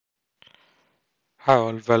Hi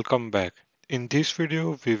all, welcome back. In this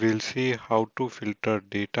video, we will see how to filter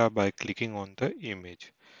data by clicking on the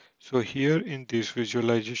image. So here in this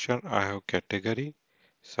visualization, I have category,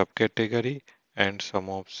 subcategory, and sum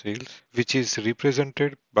of sales, which is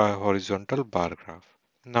represented by horizontal bar graph.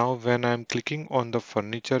 Now, when I'm clicking on the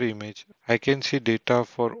furniture image, I can see data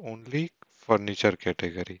for only furniture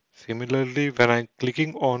category. Similarly, when I'm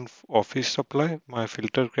clicking on office supply, my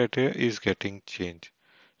filter criteria is getting changed.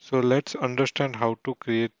 So let's understand how to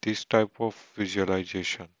create this type of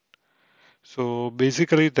visualization. So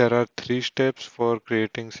basically there are three steps for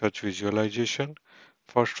creating such visualization.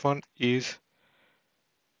 First one is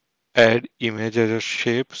add image as a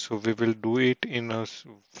shape. So we will do it in a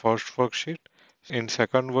first worksheet. In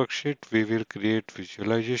second worksheet, we will create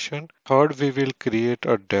visualization. Third, we will create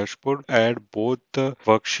a dashboard, add both the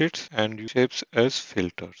worksheets and use shapes as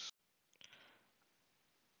filters.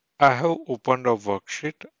 I have opened a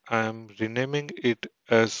worksheet. I am renaming it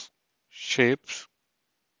as shapes.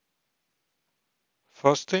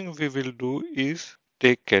 First thing we will do is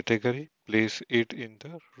take category, place it in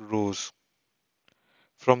the rows.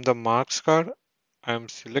 From the marks card, I am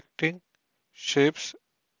selecting shapes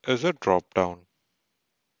as a drop down.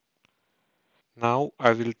 Now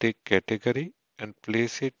I will take category and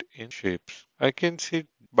place it in shapes. I can see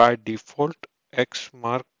by default X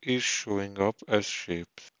mark is showing up as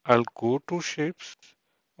shapes. I'll go to shapes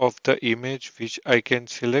of the image which I can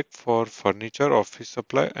select for furniture, office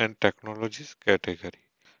supply and technologies category.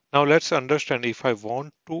 Now let's understand if I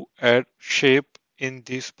want to add shape in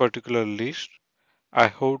this particular list, I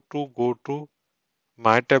have to go to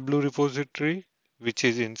my Tableau repository, which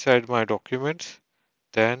is inside my documents,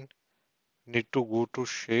 then need to go to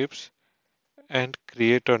shapes and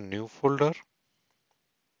create a new folder.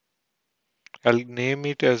 I'll name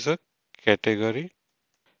it as a category.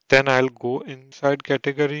 Then I'll go inside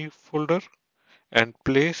category folder and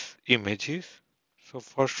place images. So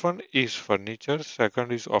first one is furniture,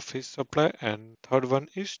 second is office supply, and third one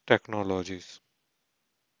is technologies.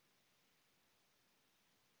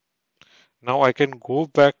 Now I can go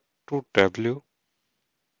back to Tableau,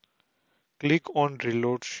 click on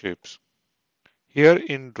reload shapes. Here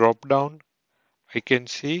in drop down, I can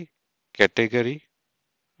see category.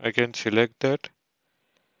 I can select that.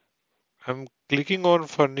 I'm clicking on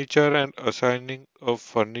furniture and assigning a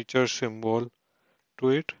furniture symbol to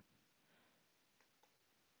it,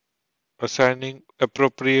 assigning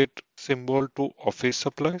appropriate symbol to office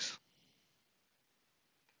supplies.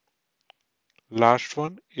 Last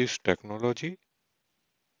one is technology.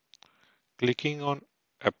 Clicking on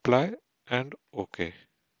apply and OK.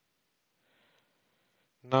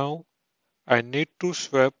 Now I need to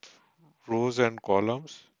swap rows and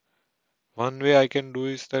columns. One way I can do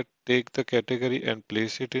is that take the category and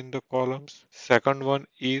place it in the columns. Second one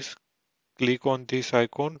is click on this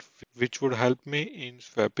icon, which would help me in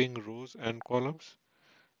swapping rows and columns.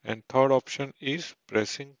 And third option is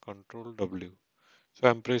pressing Ctrl W. So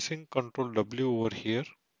I'm pressing Ctrl W over here.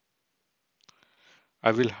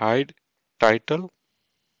 I will hide title.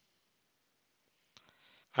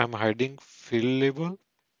 I'm hiding field label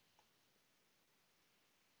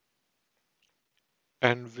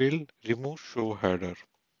and will remove show header.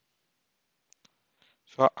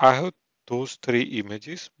 So I have those three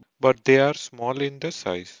images, but they are small in the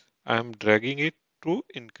size. I am dragging it to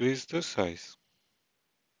increase the size.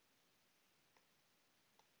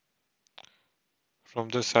 From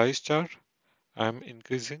the size chart, I am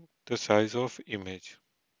increasing the size of image.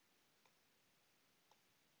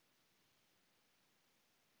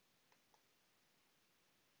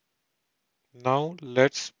 Now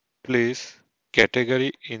let's place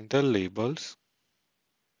category in the labels.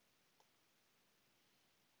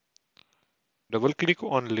 Double click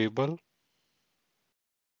on label,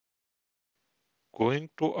 going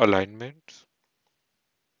to alignments.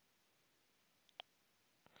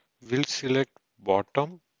 We'll select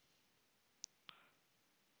bottom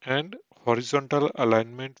and horizontal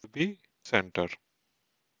alignment will be center.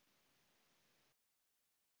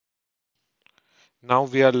 Now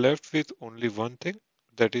we are left with only one thing,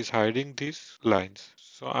 that is hiding these lines.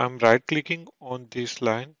 So I'm right clicking on this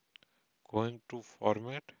line, going to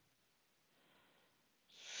format,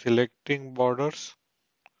 selecting borders,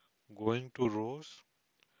 going to rows,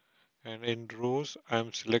 and in rows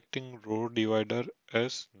I'm selecting row divider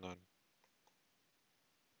as none.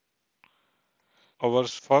 Our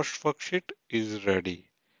first worksheet is ready.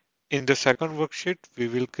 In the second worksheet, we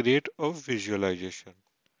will create a visualization.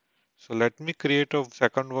 So let me create a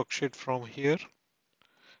second worksheet from here.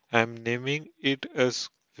 I'm naming it as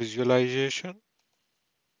visualization,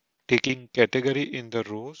 taking category in the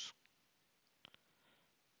rows,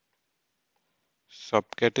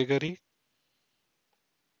 subcategory,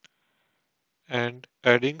 and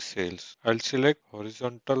adding sales. I'll select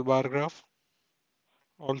horizontal bar graph,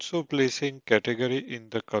 also placing category in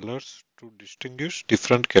the colors to distinguish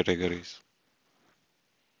different categories.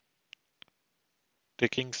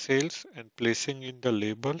 Taking sales and placing in the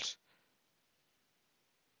labels.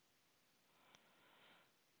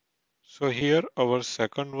 So here our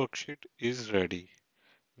second worksheet is ready.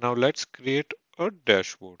 Now let's create a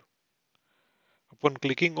dashboard. Upon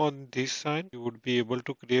clicking on this sign, you would be able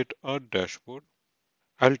to create a dashboard.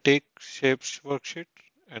 I'll take shapes worksheet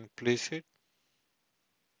and place it.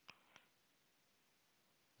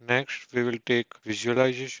 Next, we will take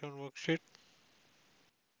visualization worksheet.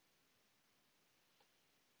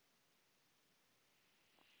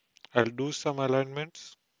 I'll do some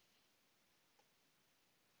alignments,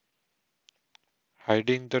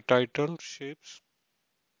 hiding the title shapes.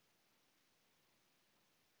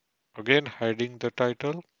 Again, hiding the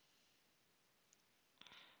title,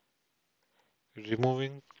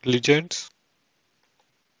 removing legends.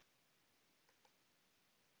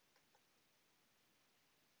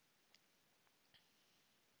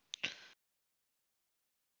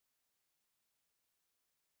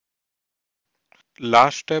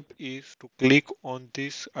 Last step is to click on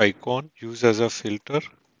this icon, use as a filter.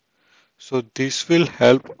 So this will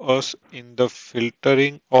help us in the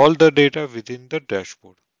filtering all the data within the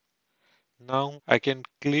dashboard. Now I can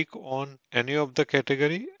click on any of the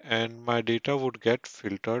category and my data would get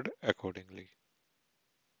filtered accordingly.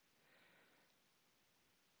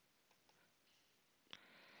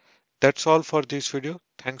 That's all for this video.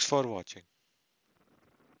 Thanks for watching.